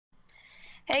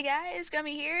Hey guys,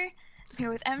 Gummy here. I'm here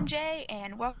with MJ,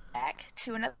 and welcome back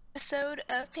to another episode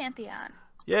of Pantheon.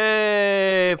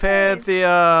 Yay, It's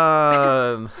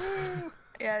Pantheon!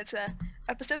 yeah, it's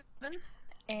episode 7,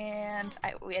 and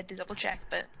we had to double check,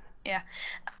 but yeah.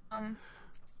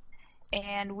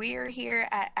 And we're here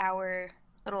at our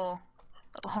little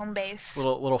home base.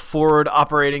 Little forward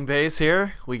operating base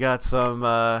here. We got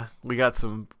some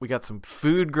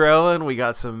food growing. We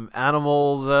got some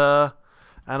animals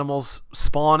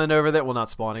spawning over there. Well, not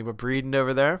spawning, but breeding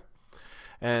over there.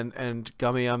 And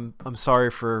Gummy, I'm sorry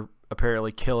for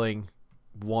apparently killing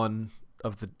one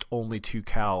of the only 2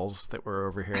 cows that were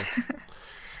over here.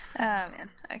 Oh man,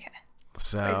 okay.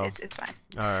 So it's fine.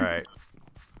 All right.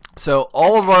 So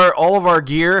all of our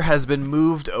gear has been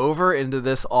moved over into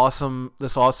this awesome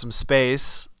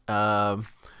space.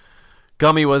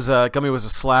 Gummy was a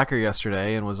slacker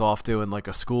yesterday and was off doing like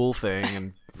a school thing,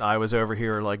 and I was over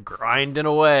here like grinding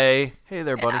away. Hey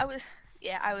there, buddy. I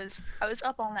was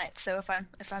up all night, so if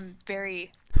I'm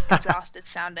very exhausted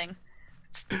sounding,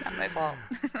 it's not my fault.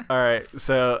 All right,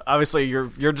 so obviously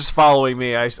you're just following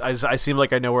me. I seem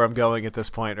like I know where I'm going at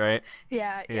this point, right?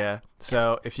 Yeah.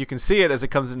 So if you can see it as it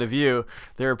comes into view,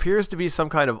 there appears to be some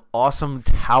kind of awesome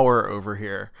tower over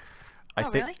here. I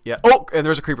think. Really? Yeah. Oh, and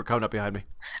there's a creeper coming up behind me.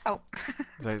 Oh.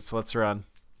 So let's run.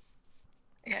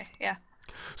 Okay. Yeah.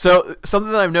 So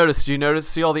something that I've noticed. Do you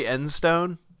see all the end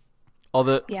stone?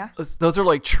 Yeah. Those are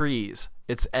like trees.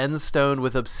 It's end stone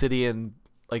with obsidian.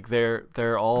 Like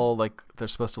they're all like they're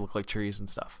supposed to look like trees and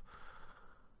stuff.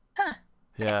 Huh.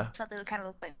 Yeah. It's not they kind of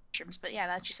look like mushrooms, but yeah,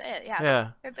 now that you say it,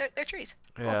 yeah. Yeah. They're trees.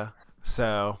 Cool. Yeah.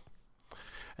 So,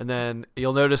 and then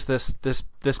you'll notice this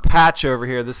patch over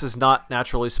here. This is not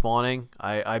naturally spawning.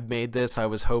 I made this. I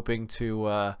was hoping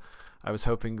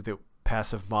that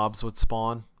passive mobs would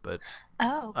spawn, but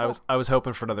Oh, cool. I was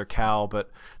hoping for another cow, but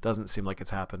doesn't seem like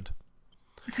it's happened.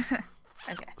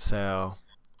 Okay. So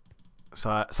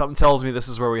something tells me this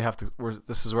is where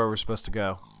we're supposed to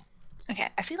go. Okay.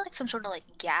 I see like some sort of like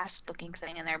gas-looking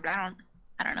thing in there, but I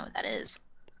don't know what that is.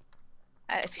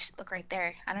 If you look right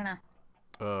there, I don't know.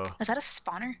 Is that a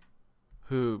spawner?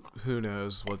 Who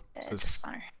knows what It's this? a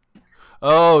spawner.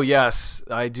 Oh yes,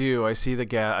 I do. I see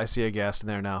I see a ghast in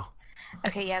there now.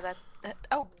 Okay. Yeah. That.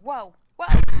 Oh. Whoa.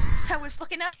 I was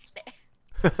looking up.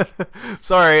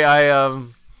 Sorry,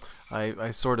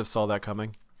 I sort of saw that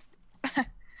coming. Yeah,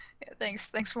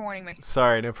 thanks for warning me.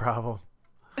 Sorry, no problem.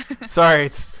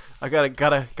 Sorry, I gotta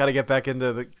get back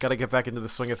into the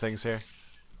swing of things here.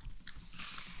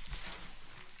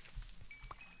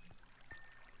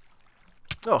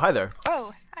 Oh, hi there.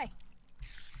 Oh, hi.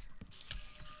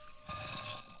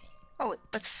 Oh,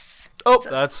 let's. Oh,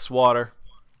 that's water.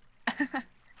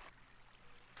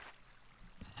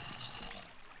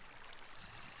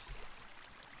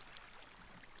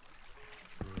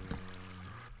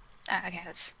 Okay,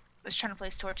 I was trying to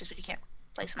place torches, but you can't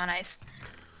place them on ice.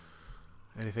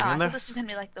 Anything in there? I thought this was gonna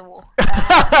be like the wool.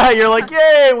 You're like,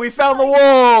 yay, we found the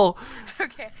wool!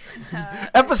 Okay.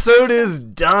 Episode is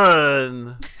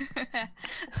done!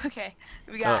 Okay,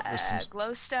 we got some...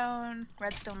 glowstone,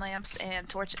 redstone lamps, and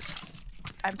torches.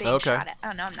 I'm being shot at.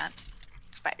 Oh, no, I'm not.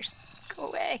 Spiders. Go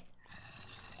away.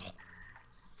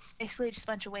 Basically, just a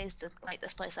bunch of ways to light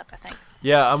this place up, I think.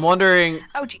 Yeah, I'm wondering...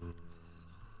 Oh, gee.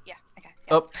 Yeah, okay.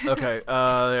 Yeah. Oh, okay.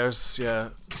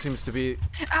 Seems to be...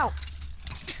 Ow!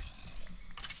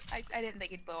 I didn't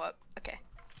think it'd blow up. Okay.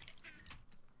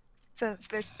 So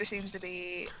there seems to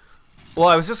be... Well,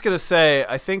 I was just going to say,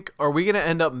 I think, are we going to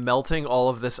end up melting all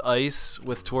of this ice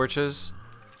with torches?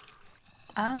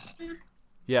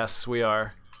 Yes, we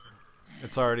are.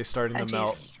 It's already starting to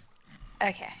melt.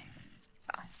 Okay.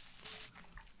 Oh,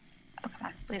 come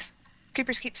on, please.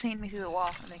 Creepers keep seeing me through the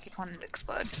wall, and they keep wanting to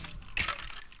explode.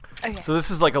 Okay. So this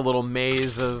is like a little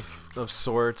maze of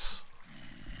sorts.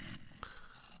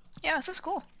 Yeah, this is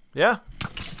cool. Yeah.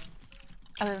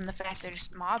 Other than the fact there's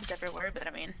mobs everywhere, but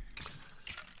I mean...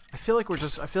 I feel like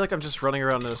I'm just running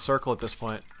around in a circle at this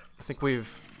point. I think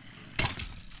we've...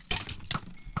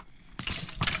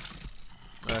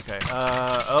 Okay,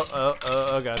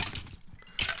 oh god.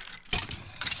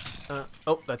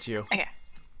 Oh, that's you. Okay.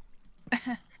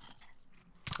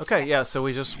 Okay, yeah, so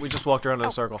we just walked around in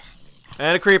a circle.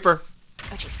 And a creeper.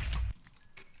 Oh, jeez.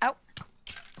 Oh.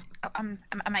 Oh,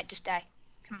 I might just die.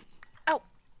 Come on. Oh.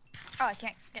 Oh, I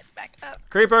can't get back up.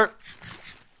 Creeper!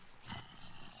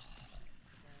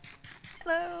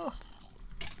 Hello.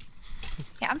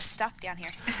 Yeah, I'm stuck down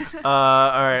here.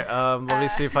 Alright, let me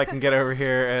see if I can get over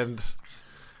here and...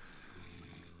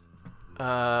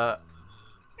 I'm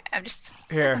just...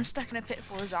 Here. I'm stuck in a pit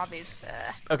full of zombies.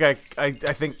 Okay, I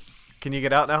think... Can you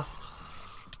get out now?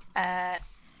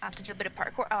 I have to do a bit of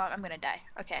parkour. Oh, I'm gonna die.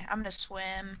 Okay, I'm gonna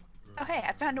swim. Oh, hey,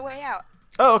 I found a way out.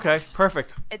 Oh, okay,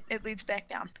 perfect. It leads back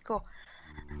down. Cool.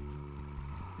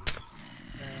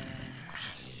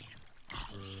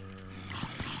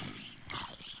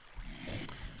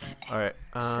 All right.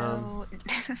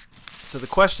 So the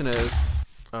question is,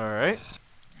 all right.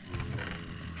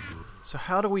 So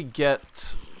how do we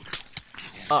get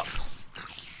up?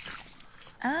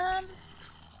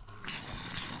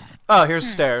 Oh, here's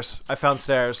stairs. I found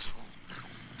stairs.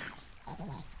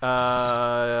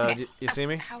 Okay. You see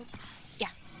me? Yeah.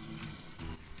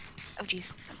 Oh,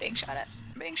 jeez. I'm being shot at.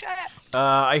 I'm being shot at.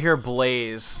 I hear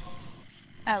blaze.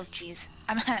 Oh, jeez.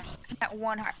 I'm at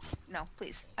 1 heart. No,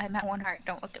 please. I'm at 1 heart.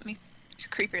 Don't look at me. There's a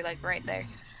creeper, like, right there.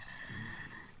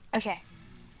 Okay.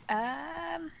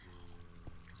 Okay,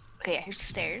 yeah, here's the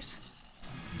stairs.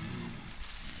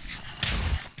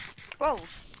 Whoa.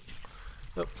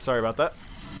 Oh, sorry about that.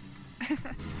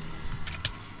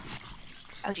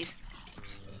 Oh, jeez.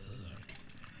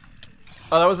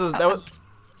 Oh, that was his. That was.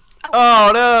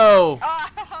 Oh no!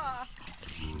 Oh,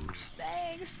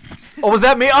 thanks. Oh, was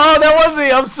that me? Oh, that was me.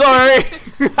 I'm sorry.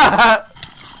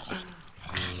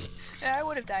 Yeah, I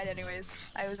would have died anyways.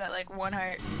 I was at like 1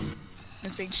 heart. I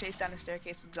was being chased down a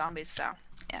staircase with zombies, so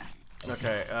yeah.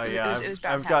 Okay. It was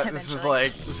I've got. This is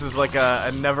like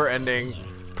a never-ending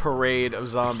parade of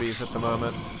zombies at the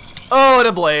moment. Oh, and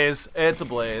a blaze. It's a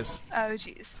blaze. Oh,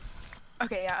 jeez.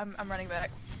 Okay, yeah, I'm running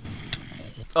back.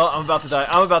 Oh, I'm about to die.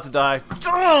 I'm about to die.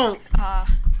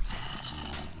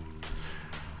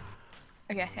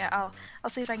 Okay, yeah, I'll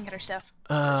see if I can get her stuff.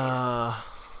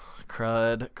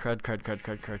 Crud.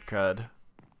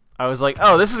 I was like,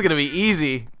 oh, this is gonna be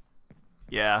easy.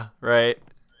 Yeah, right.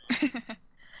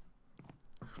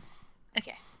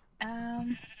 Okay.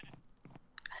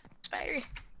 Spider.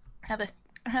 I don't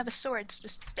have a sword, so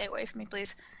just stay away from me,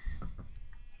 please.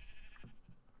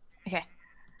 Okay.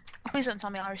 Please don't tell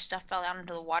me all our stuff fell down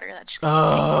into the water. That's just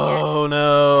oh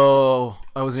no!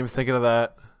 I wasn't even thinking of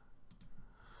that.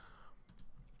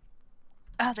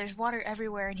 Oh, there's water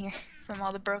everywhere in here from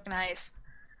all the broken ice.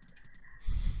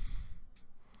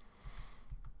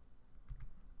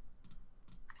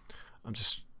 I'm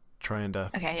just trying to.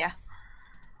 Okay, yeah.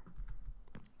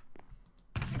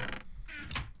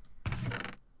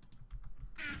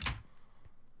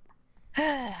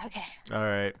 Okay. All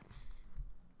right.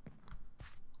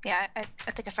 Yeah, I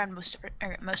think I found most of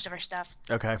our stuff.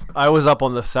 Okay. I was up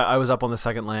on the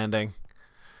second landing.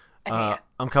 Okay, yeah.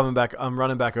 I'm coming back. I'm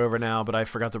running back over now, but I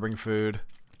forgot to bring food.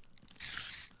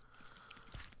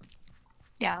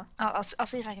 Yeah, I'll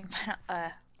see if I can find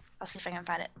I'll see if I can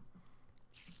find it.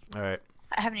 All right.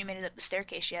 I haven't even made it up the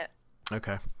staircase yet.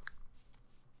 Okay.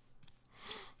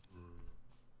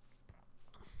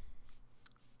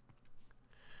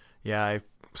 Yeah, I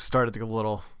started to get a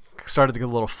little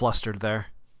flustered there.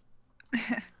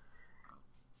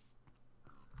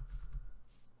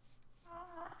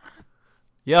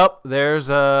 Yep, there's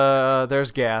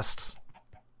ghasts.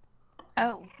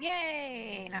 Oh,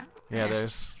 yay! No. Yeah,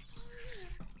 there's.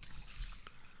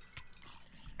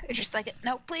 I just like it.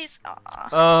 No, please. Aww.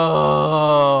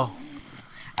 Oh.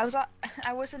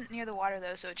 I wasn't near the water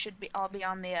though, so it should be all be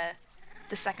on the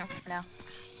second one now.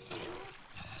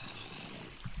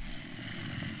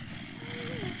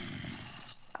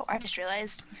 Oh, I just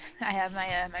realized I have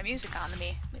my my music on to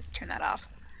me. Maybe turn that off.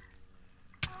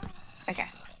 Okay.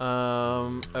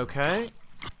 Okay.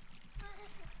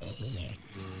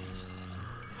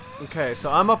 Okay, so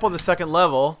I'm up on the second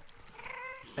level,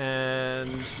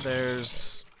 and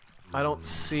there's. I don't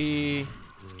see.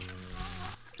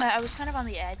 I was kind of on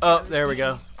the edge. Oh, there we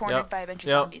go. Cornered by a bunch of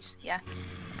zombies. Yeah.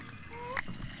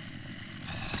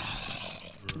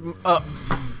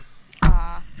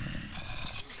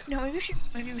 No, maybe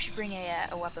we should bring a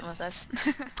weapon with us.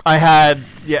 I had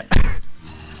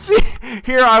See,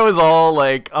 here I was all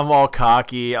like, I'm all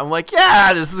cocky. I'm like,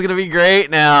 yeah, this is gonna be great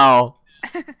now.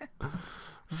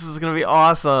 This is gonna be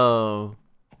awesome.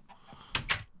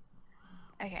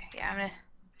 Okay, yeah, I'm gonna.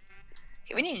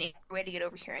 Okay, we need a way to get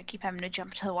over here. I keep having to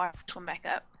jump into the water, swim back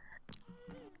up.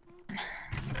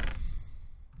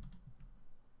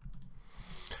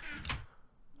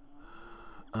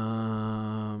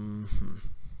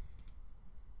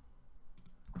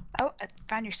 Oh, I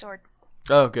found your sword.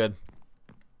 Oh, good.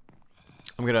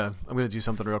 I'm gonna do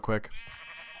something real quick.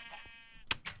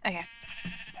 Okay.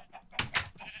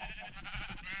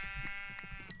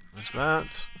 There's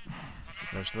that.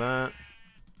 There's that.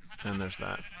 And there's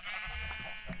that.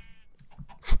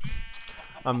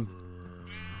 I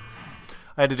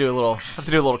had to do a little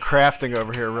crafting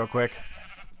over here real quick.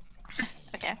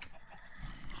 Okay.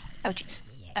 Oh jeez.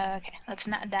 Okay, let's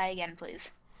not die again,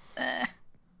 please.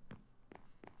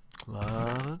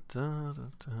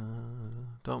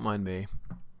 Don't mind me.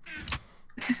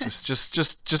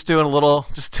 just doing a little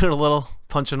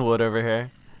punching wood over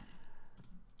here.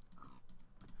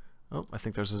 Oh, I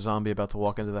think there's a zombie about to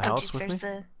walk into the house with me.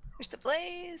 There's the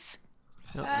blaze.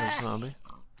 Yep, there's a zombie.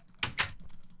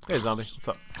 Hey, zombie, what's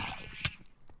up?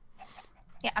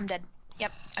 Yeah, I'm dead.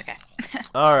 Yep. Okay.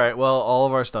 All right. Well, all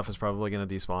of our stuff is probably gonna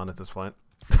despawn at this point.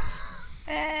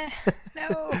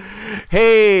 No.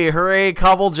 Hey, hooray!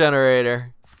 Cobble generator.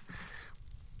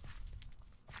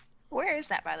 Where is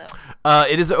that, by the way?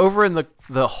 It is over in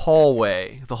the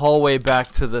hallway. The hallway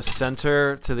back to the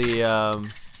center to the.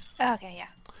 Okay. Yeah.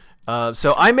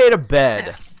 So I made a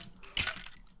bed.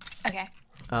 Okay.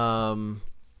 And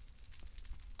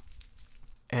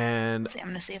I'm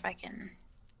gonna see if I can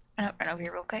run over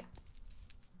here real quick.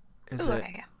 Is Ooh, it?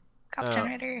 okay. Cobble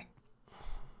generator.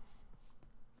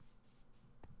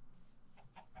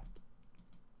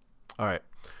 All right.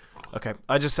 Okay.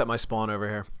 I just set my spawn over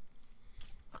here.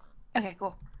 Okay,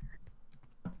 cool.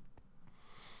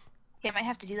 Yeah, I might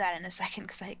have to do that in a second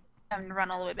because I'm gonna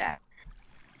run all the way back.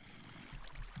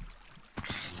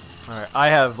 All right. I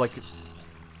have like.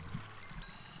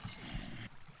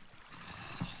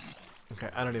 Okay.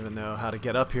 I don't even know how to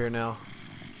get up here now.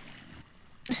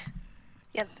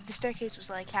 Yeah, the staircase was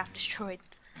like half destroyed.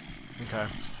 Okay.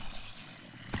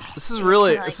 This is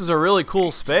really this is a really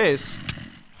cool space.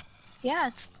 Yeah,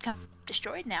 it's kind of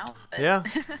destroyed now. But Yeah.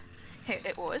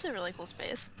 it was a really cool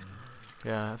space.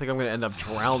 Yeah, I think I'm gonna end up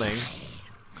drowning.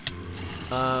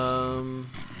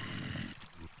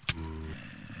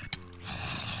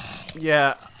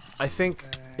 Yeah, I think.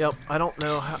 Yep. I don't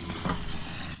know how.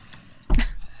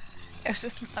 It's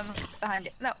just I'm behind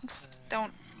it. No,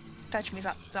 don't touch me,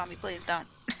 zombie. Please don't.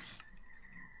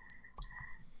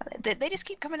 They just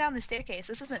keep coming down the staircase.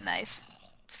 This isn't nice.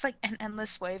 It's like an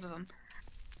endless wave of them.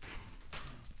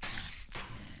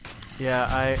 Yeah,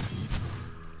 I.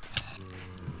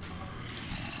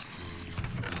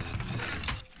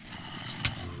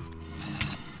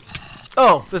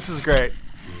 Oh, this is great.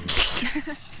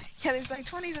 Yeah, there's like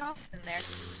 20 zombies in there.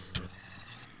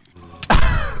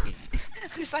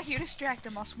 It's like you distract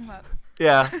them, I'll swim up.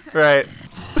 Yeah, right.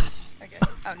 Okay.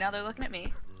 Oh, now they're looking at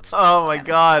me. Oh my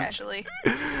god. Casually.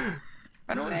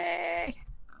 Run away.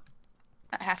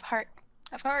 Half heart.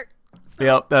 Half heart.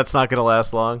 Yep, that's not gonna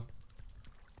last long.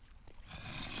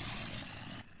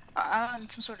 I'm on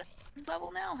some sort of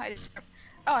level now.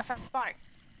 Oh, I found a spawner.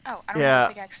 Oh, I don't Yeah.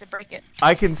 have a pickaxe to break it.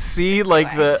 I can see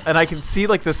like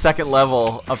the second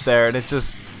level up there, and it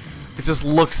just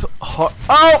looks hard.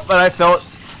 Oh, but I felt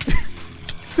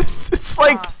it's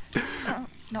like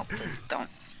no, please don't.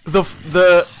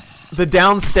 The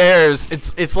downstairs.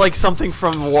 It's like something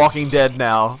from Walking Dead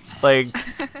now. Like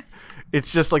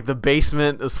it's just like the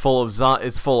basement is full of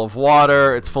it's full of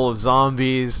water. It's full of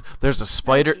zombies. There's a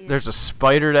spider. Oh, there's a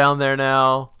spider down there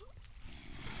now.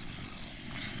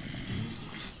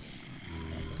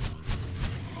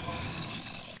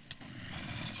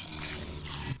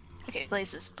 Okay,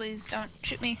 blazes, please don't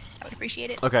shoot me. I would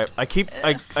appreciate it. Okay, I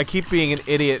keep being an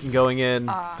idiot and going in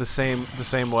the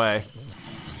same way.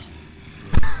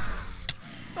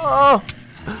 Oh.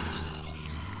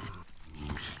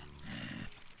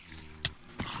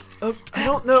 Oh, I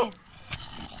don't know.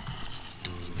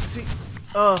 See,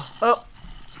 oh.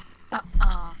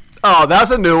 Oh,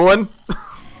 that's a new one.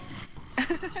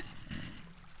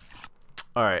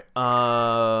 All right.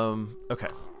 Okay.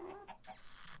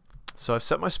 So I've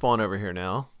set my spawn over here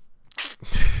now.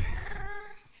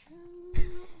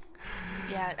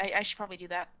 Yeah, I should probably do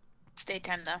that. It's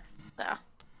daytime though. So.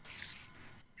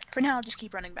 For now, I'll just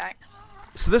keep running back.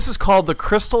 So this is called the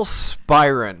Crystal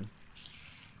Spirine.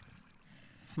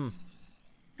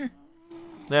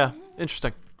 Yeah,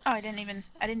 interesting. Oh, I didn't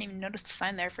even notice the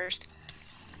sign there first.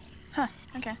 Huh,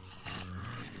 okay.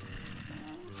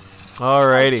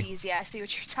 Alrighty. Oh, geez, yeah, I see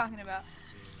what you're talking about.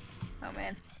 Oh,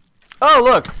 man. Oh,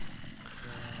 look!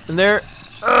 And there...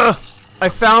 I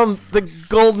found the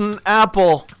golden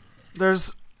apple.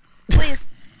 There's... Please,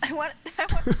 I want to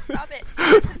stop it.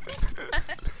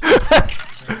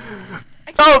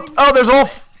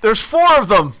 There's 4 of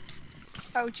them!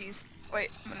 Oh, jeez.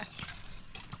 Wait, I'm gonna...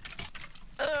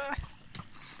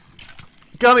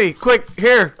 Gummy, quick,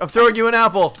 here, I'm throwing you an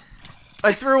apple.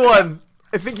 I threw one.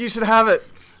 I think you should have it.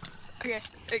 Okay,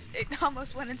 it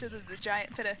almost went into the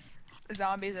giant pit of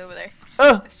zombies over there.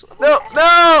 No,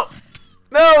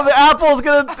 the apple's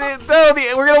gonna,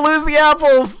 we're gonna lose the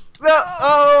apples. No,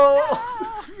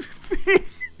 oh.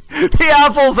 The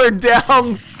apples are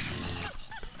down.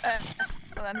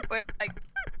 Hold on, wait,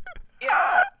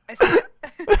 yeah, I see it.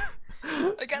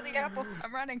 I got the apple,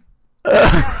 I'm running.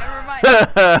 Never mind.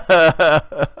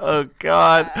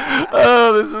 god.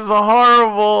 Oh, this is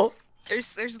horrible.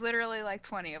 There's literally like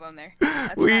 20 of them there.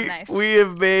 That's not nice. We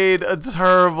have made a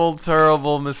terrible,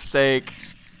 terrible mistake.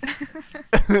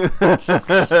 You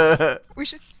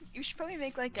should probably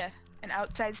make like an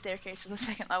outside staircase to the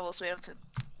second level so we don't have to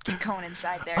keep going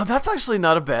inside there. Oh, that's actually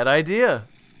not a bad idea.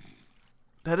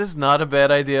 That is not a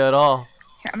bad idea at all.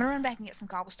 Here, I'm gonna run back and get some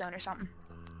cobblestone or something.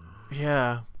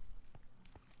 Yeah.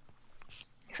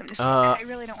 I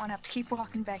really don't want to have to keep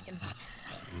walking back and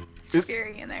it's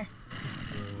scary in there.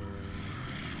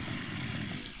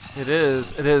 It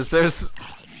is. It is. There's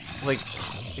like,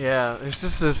 yeah, there's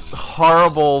just this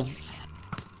horrible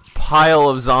pile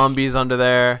of zombies under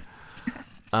there.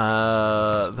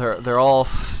 They're all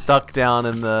stuck down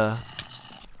in the.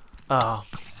 Oh,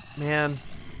 man.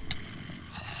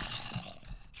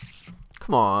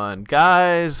 Come on,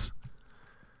 guys.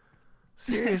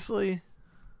 Seriously.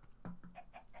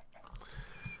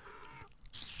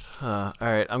 All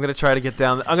right, I'm gonna try to get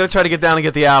down. I'm gonna try to get down and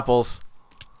get the apples.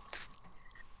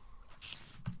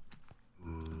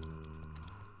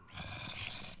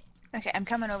 Okay, I'm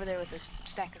coming over there with a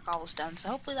stack of cobblestone, so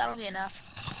hopefully that'll be enough.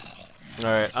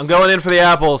 Alright, I'm going in for the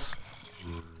apples.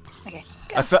 Okay,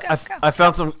 I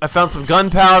found some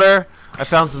gunpowder. I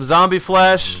found some zombie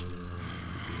flesh.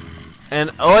 And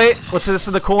oh wait, what's this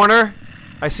in the corner?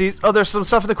 I see. Oh, there's some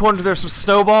stuff in the corner. There's some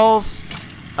snowballs.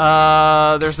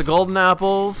 There's the golden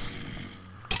apples.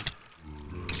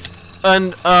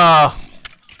 And Aww.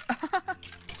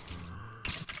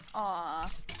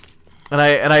 And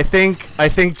I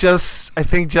think just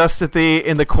at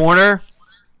in the corner,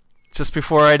 just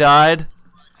before I died.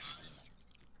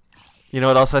 You know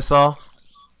what else I saw?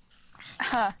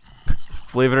 Huh.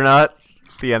 Believe it or not,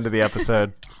 the end of the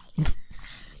episode.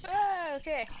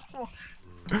 Okay. Cool.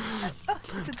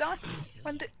 It's a donkey.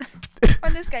 When did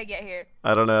this guy get here?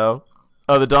 I don't know.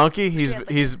 Oh, the donkey? He's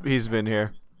been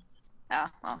here. Oh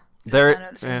well.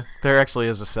 There actually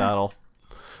is a saddle.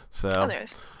 So. Oh, there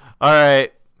is. All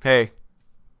right. Hey.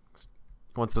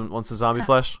 Want some zombie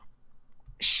flesh?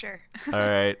 Sure. All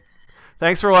right.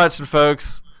 Thanks for watching,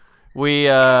 folks. We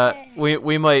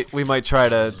might try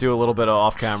to do a little bit of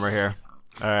off camera here.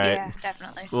 All right. Yeah,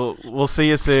 definitely. We'll see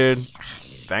you soon.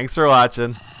 Thanks for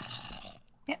watching.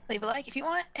 Yeah, leave a like if you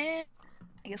want, and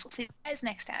I guess we'll see you guys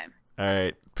next time. All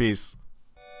right. Peace.